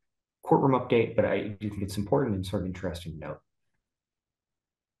our courtroom update, but I do think it's important and sort of interesting to note.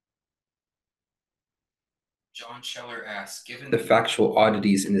 John Scheller asks, given the factual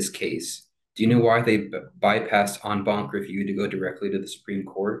oddities in this case, do you know why they bypassed en banc review to go directly to the Supreme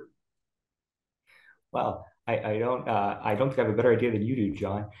Court? Well, I don't think I have a better idea than you do,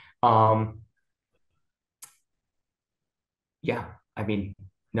 John. Um, yeah, I mean,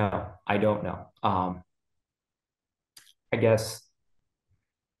 no, I don't know. I guess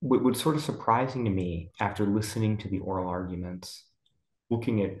what's sort of surprising to me after listening to the oral arguments,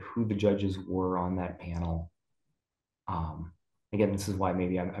 looking at who the judges were on that panel. Um, Again, this is why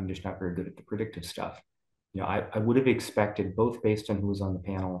maybe I'm just not very good at the predictive stuff. I would have expected, both based on who was on the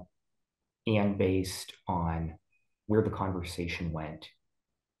panel and based on where the conversation went,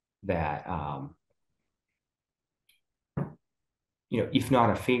 that if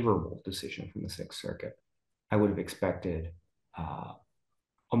not a favorable decision from the Sixth Circuit, I would have expected a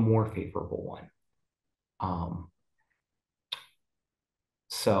more favorable one.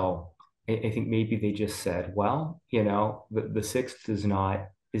 So I think maybe they just said, well, the Sixth is not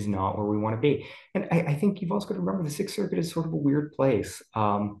where we want to be. And I think you've also got to remember the Sixth Circuit is sort of a weird place.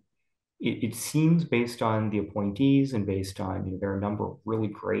 It seems, based on the appointees and based on, there are a number of really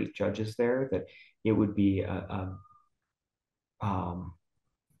great judges there, that it would be a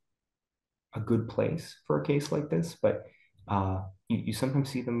good place for a case like this, but you sometimes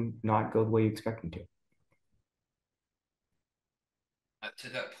see them not go the way you expect them to. To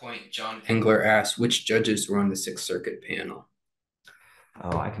that point, John Engler asks, which judges were on the Sixth Circuit panel?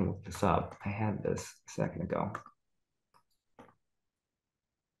 Oh, I can look this up. I had this a second ago.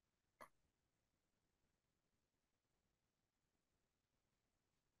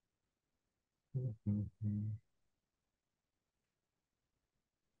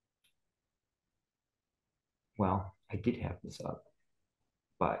 Well, I did have this up,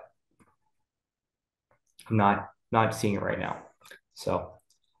 but I'm not seeing it right now. So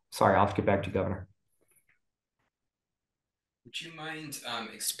sorry, I'll have to get back to you, Governor. Would you mind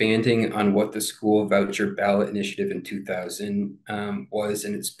expanding on what the school voucher ballot initiative in 2000 was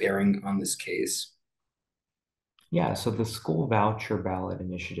and its bearing on this case? Yeah, so the school voucher ballot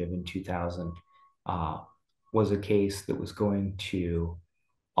initiative in 2000 uh, was a case that was going to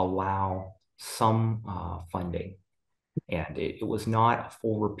allow some funding. And it was not a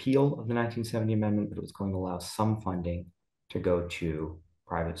full repeal of the 1970 amendment, but it was going to allow some funding to go to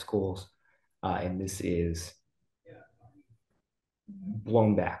private schools. And this is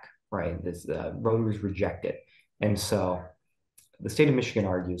blown back, right? This voters reject it. And so the state of Michigan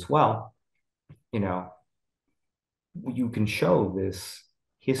argues, well, you can show this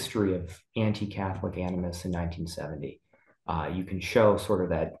history of anti-Catholic animus in 1970. You can show sort of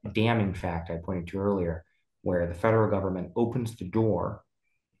that damning fact I pointed to earlier, where the federal government opens the door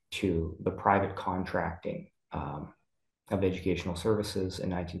to the private contracting of educational services in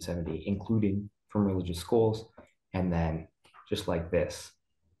 1970, including from religious schools. And then, just like this,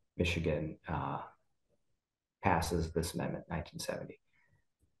 Michigan passes this amendment in 1970.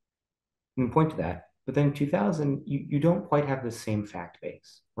 You can point to that. But then in 2000, you don't quite have the same fact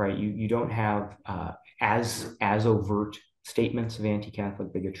base, right? You don't have as overt statements of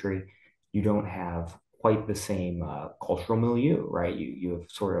anti-Catholic bigotry. You don't have quite the same cultural milieu, right? You have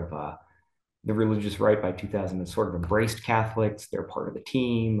sort of the religious right by 2000 has sort of embraced Catholics. They're part of the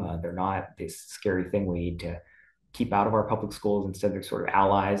team. They're not this scary thing we need to keep out of our public schools. Instead, they're sort of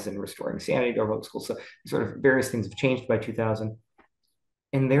allies in restoring sanity to our public schools. So sort of various things have changed by 2000.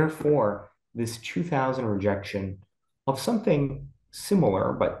 And therefore, this 2000 rejection of something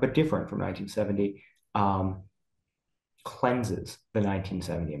similar but different from 1970 cleanses the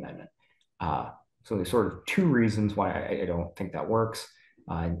 1970 amendment. So there's sort of two reasons why I don't think that works,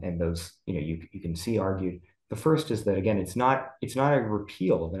 and those you can see argued. The first is that, again, it's not a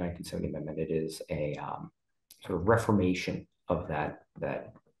repeal of the 1970 amendment. It is a sort of reformation of that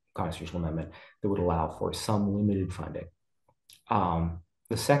constitutional amendment that would allow for some limited funding.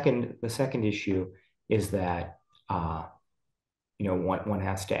 The second issue is that one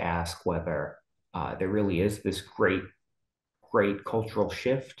has to ask whether there really is this great cultural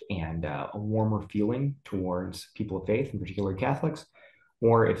shift and a warmer feeling towards people of faith, in particular Catholics,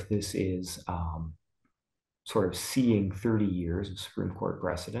 or if this is sort of seeing 30 years of Supreme Court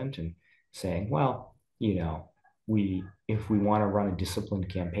precedent and saying, well, if we want to run a disciplined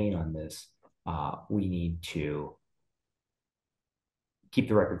campaign on this, we need to keep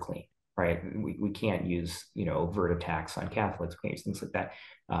the record clean, right? We can't use, overt attacks on Catholics, we can't use things like that.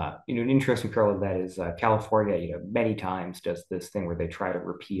 An interesting parallel of that is California, many times does this thing where they try to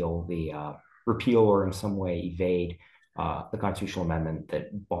repeal the repeal or in some way evade the constitutional amendment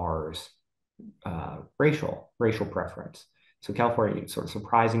that bars racial preference. So California, sort of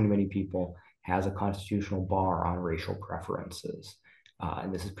surprising to many people, has a constitutional bar on racial preferences.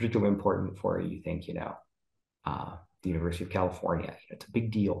 And this is particularly important for, you think, the University of California. It's a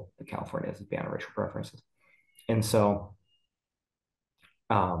big deal that California has a ban on racial preferences. And so,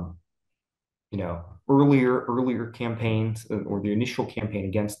 um, earlier campaigns or the initial campaign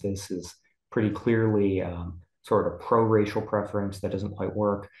against this is pretty clearly sort of a pro-racial preference that doesn't quite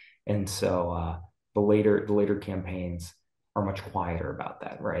work. And so the later campaigns are much quieter about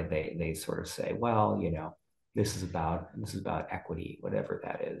that, right? They sort of say, well, this is about equity, whatever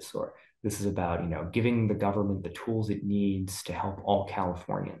that is, or this is about giving the government the tools it needs to help all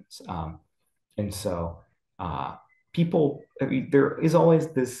Californians. And so uh, I mean, there is always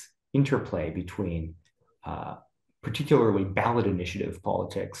this interplay between particularly ballot initiative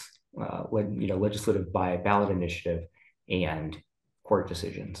politics, legislative by ballot initiative, and court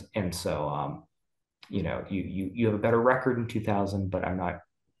decisions. And so, you have a better record in 2000, but I'm not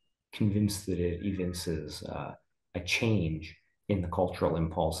convinced that it evinces a change in the cultural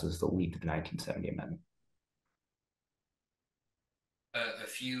impulses that lead to the 1970 amendment. A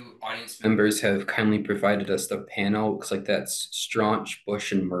few audience members have kindly provided us the panel. Looks like that's Straunch,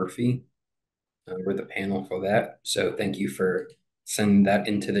 Bush, and Murphy. We're the panel for that. So thank you for sending that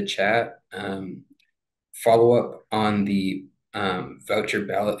into the chat. Follow up on the voucher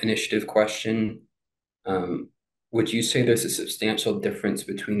ballot initiative question. Would you say there's a substantial difference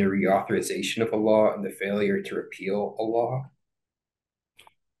between the reauthorization of a law and the failure to repeal a law?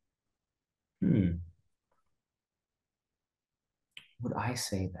 Hmm. Would I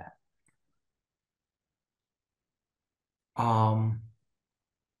say that? Um,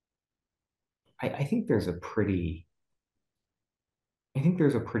 I think there's a pretty I think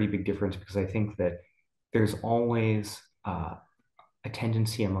there's a pretty big difference because I think that there's always a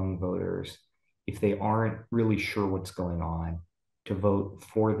tendency among voters, if they aren't really sure what's going on, to vote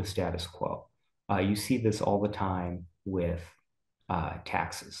for the status quo. You see this all the time with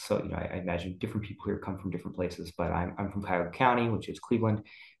taxes. So, I imagine different people here come from different places, but I'm from Cuyahoga County, which is Cleveland,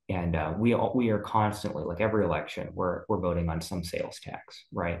 and we are constantly, like every election, we're voting on some sales tax,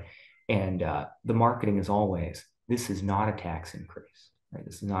 right? And the marketing is always, this is not a tax increase, right?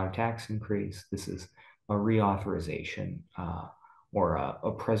 This is not a tax increase. This is a reauthorization or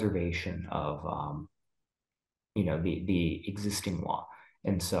a preservation of the existing law.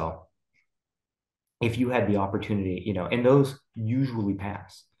 And so if you had the opportunity, and those usually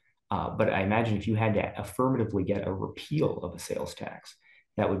pass. But I imagine if you had to affirmatively get a repeal of a sales tax,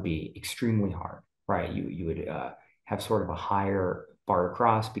 that would be extremely hard, right? You would have sort of a higher bar to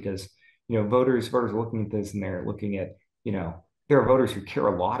cross because voters are looking at this and they're looking at there are voters who care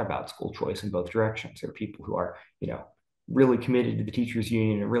a lot about school choice in both directions. There are people who are really committed to the teachers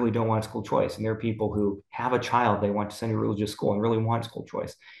union and really don't want school choice, and there are people who have a child they want to send to religious school and really want school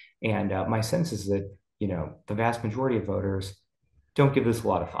choice. And my sense is that the vast majority of voters don't give this a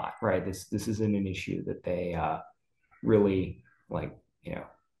lot of thought, right? This isn't an issue that they really like,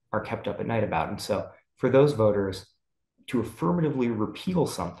 are kept up at night about. And so for those voters to affirmatively repeal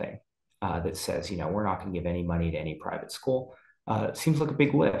something that says, we're not going to give any money to any private school, it seems like a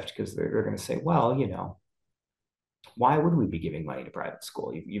big lift because they're going to say, well, why would we be giving money to private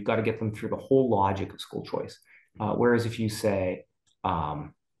school? You've got to get them through the whole logic of school choice. Whereas if you say,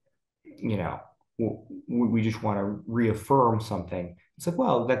 you know, we just want to reaffirm something. It's like,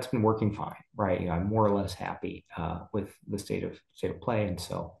 well, that's been working fine, right? I'm more or less happy with the state of play, and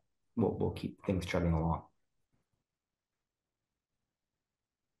so we'll keep things chugging along.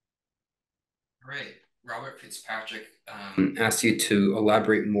 All right. Robert Fitzpatrick asked you to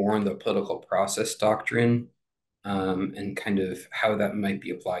elaborate more on the political process doctrine and kind of how that might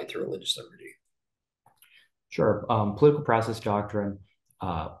be applied to religious liberty. Sure. Political process doctrine,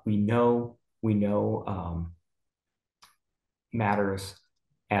 we know matters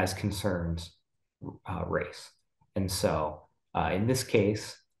as concerns race. And so in this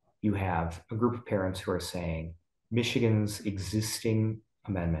case, you have a group of parents who are saying Michigan's existing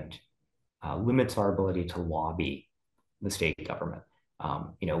amendment limits our ability to lobby the state government.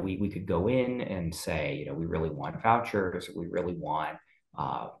 We could go in and say, we really want vouchers, or we really want,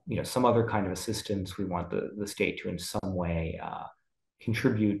 some other kind of assistance. We want the state to in some way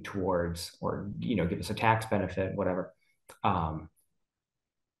contribute towards, or, give us a tax benefit, whatever,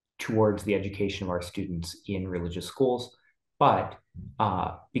 towards the education of our students in religious schools. But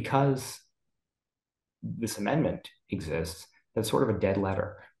because this amendment exists, that's sort of a dead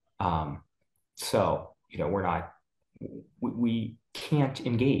letter. So, we're not we can't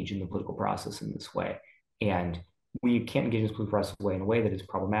engage in the political process in this way. And we can't engage in this political process in a way that is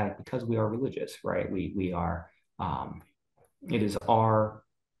problematic because we are religious, right? We are, it is our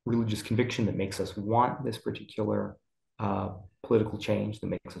religious conviction that makes us want this particular political change, that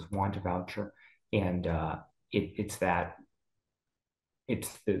makes us want a voucher. And it's that,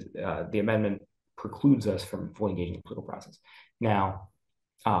 the amendment precludes us from fully engaging in the political process. Now,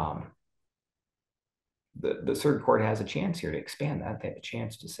 the circuit court has a chance here to expand that. They have a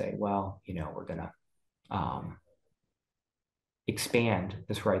chance to say, well, we're going to expand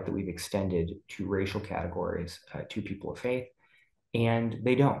this right that we've extended to racial categories to people of faith, and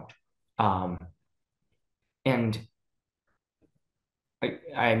they don't. And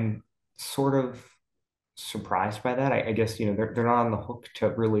I'm sort of surprised by that. I guess they're not on the hook to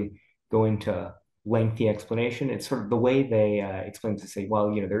really go into lengthy explanation. It's sort of the way they explain to say,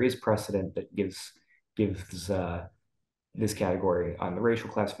 well, there is precedent that gives this category on the racial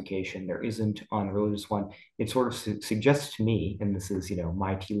classification. There isn't on the religious one. It sort of suggests to me, and this is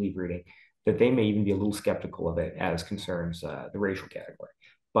my tea leaf reading, that they may even be a little skeptical of it as concerns the racial category.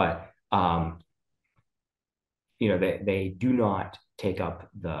 But they do not take up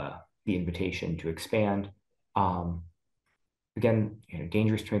the invitation to expand. Again,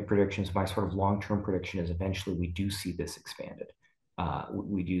 dangerous to make predictions. My sort of long-term prediction is eventually we do see this expanded.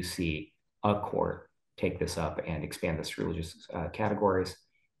 We do see a court take this up and expand this to religious categories.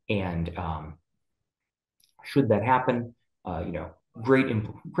 And should that happen, great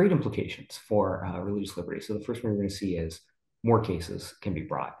implications for religious liberty. So the first one we're going to see is more cases can be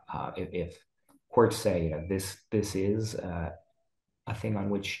brought. If courts say, this is a thing on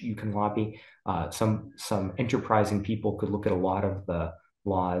which you can lobby, some enterprising people could look at a lot of the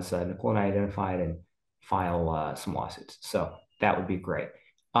laws Nicole and I identified and file some lawsuits. So that would be great.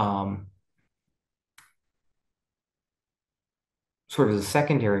 Sort of as a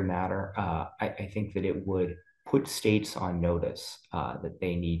secondary matter, I think that it would put states on notice that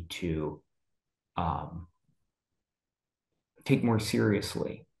they need to take more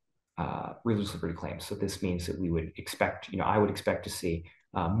seriously religious liberty claims. So this means that we would expect, I would expect to see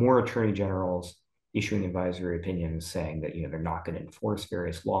more attorney generals issuing advisory opinions saying that, they're not going to enforce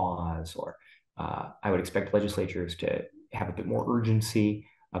various laws, or I would expect legislatures to have a bit more urgency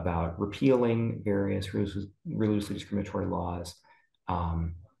about repealing various religiously discriminatory laws.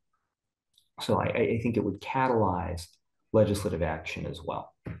 So I think it would catalyze legislative action as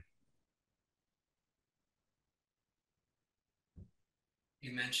well.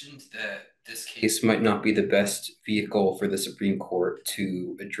 You mentioned that this case might not be the best vehicle for the Supreme Court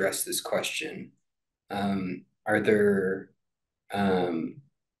to address this question. Are there, and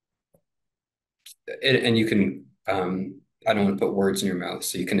you can, I don't want to put words in your mouth,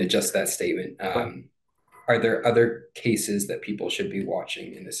 so you can adjust that statement. Are there other cases that people should be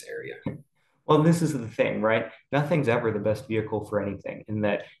watching in this area? Well, this is the thing, right? Nothing's ever the best vehicle for anything. In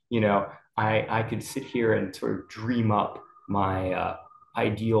that, I could sit here and sort of dream up my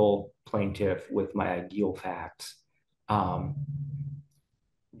ideal plaintiff with my ideal facts, but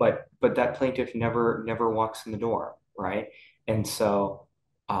that plaintiff never walks in the door, right? And so,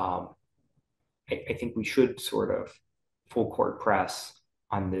 I think we should sort of full court press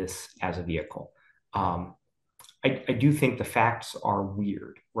on this as a vehicle. I do think the facts are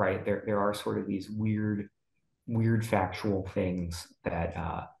weird, right? There are sort of these weird factual things that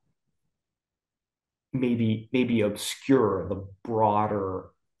maybe obscure the broader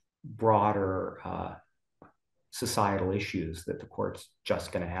societal issues that the court's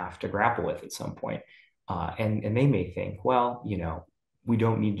just going to have to grapple with at some point. And they may think, well, we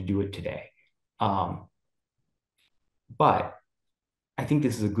don't need to do it today. But I think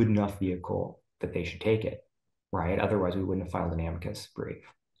this is a good enough vehicle that they should take it, right? Otherwise, we wouldn't have filed an amicus brief.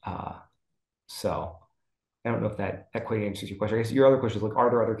 So I don't know if that quite answers your question. I guess your other question is, like, are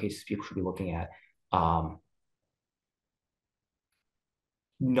there other cases people should be looking at?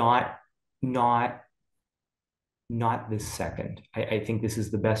 Not this second. I think this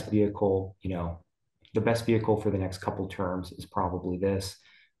is the best vehicle. The best vehicle for the next couple terms is probably this.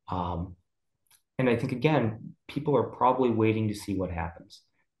 And I think, again, people are probably waiting to see what happens,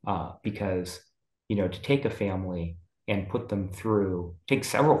 because, to take a family and put them through, take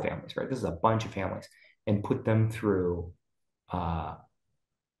several families, right? This is a bunch of families, and put them through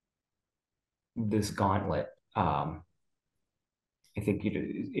this gauntlet. I think, I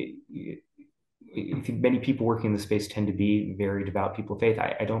think many people working in the space tend to be very devout people of faith.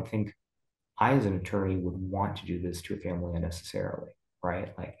 I don't think I, as an attorney, would want to do this to a family unnecessarily,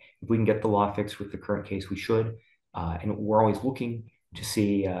 right? Like, if we can get the law fixed with the current case, we should. And we're always looking to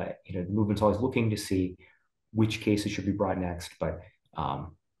see, the movement's always looking to see which cases should be brought next, but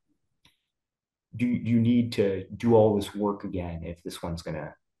do you need to do all this work again if this one's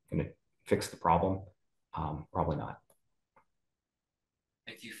gonna fix the problem? Probably not.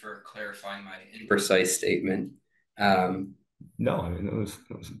 Thank you for clarifying my imprecise statement. Um, No, I mean it was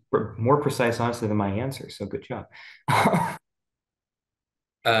more precise, honestly, than my answer. So good job.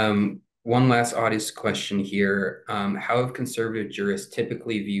 one last audience question here. How have conservative jurists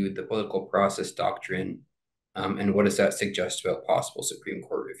typically viewed the political process doctrine, and what does that suggest about possible Supreme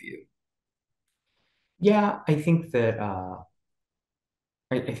Court review? Yeah, I think that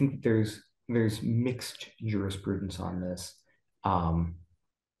there's mixed jurisprudence on this. Um,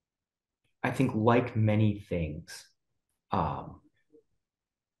 I think like many things, um,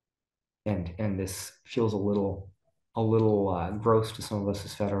 and this feels a little gross to some of us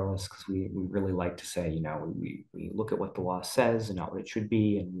as Federalists because we really like to say, you know, we look at what the law says and not what it should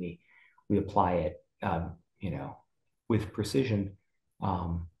be, and we apply it, you know, with precision.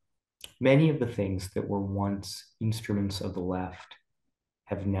 Um, Many of the things that were once instruments of the left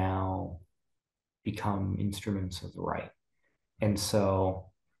have now become instruments of the right. And so,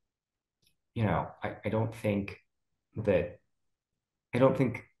 you know, I don't think that I don't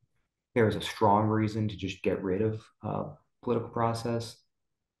think there is a strong reason to just get rid of political process.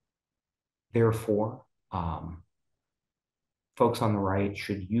 Therefore, folks on the right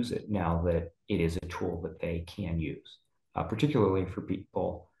should use it now that it is a tool that they can use, particularly for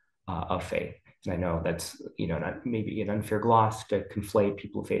people of faith. And I know that's, you know, not maybe an unfair gloss to conflate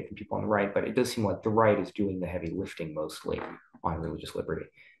people of faith and people on the right, but it does seem like the right is doing the heavy lifting mostly on religious liberty.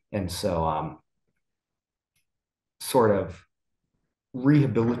 And so, sort of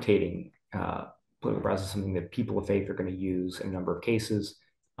rehabilitating political process is something that people of faith are going to use in a number of cases.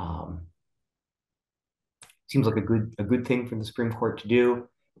 Um, Seems like a good thing for the Supreme Court to do.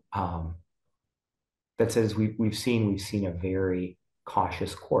 Um, that says we've seen a very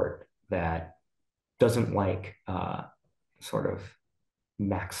cautious court that doesn't like sort of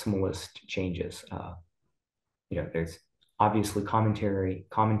maximalist changes. You know, there's obviously commentary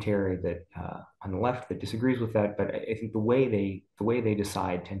that on the left that disagrees with that, but I think the way they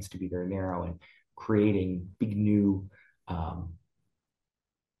decide tends to be very narrow and creating um,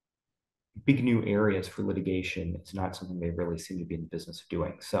 big new areas for litigation is not something they really seem to be in the business of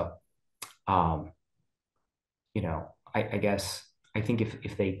doing. So, um, you know, I guess I think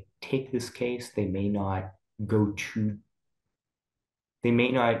if they take this case, they may not go too, they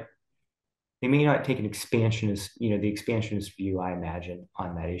may not they may not take an expansionist, you know, the expansionist view, I imagine,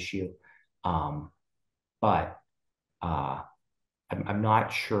 on that issue. Um, but uh, I'm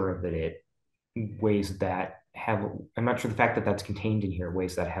not sure that it weighs that heavily. I'm not sure the fact that that's contained in here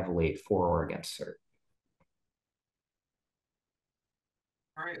weighs that heavily for or against cert.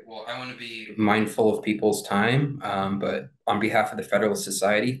 All right. Well, I want to be mindful of people's time, but on behalf of the Federalist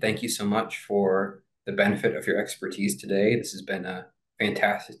Society, thank you so much for the benefit of your expertise today. This has been a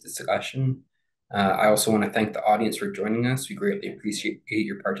fantastic discussion. I also want to thank the audience for joining us. We greatly appreciate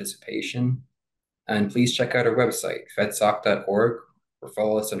your participation. And please check out our website, fedsoc.org, or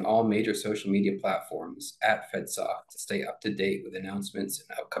follow us on all major social media platforms at FedSoc to stay up to date with announcements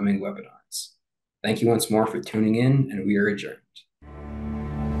and upcoming webinars. Thank you once more for tuning in, and we are adjourned.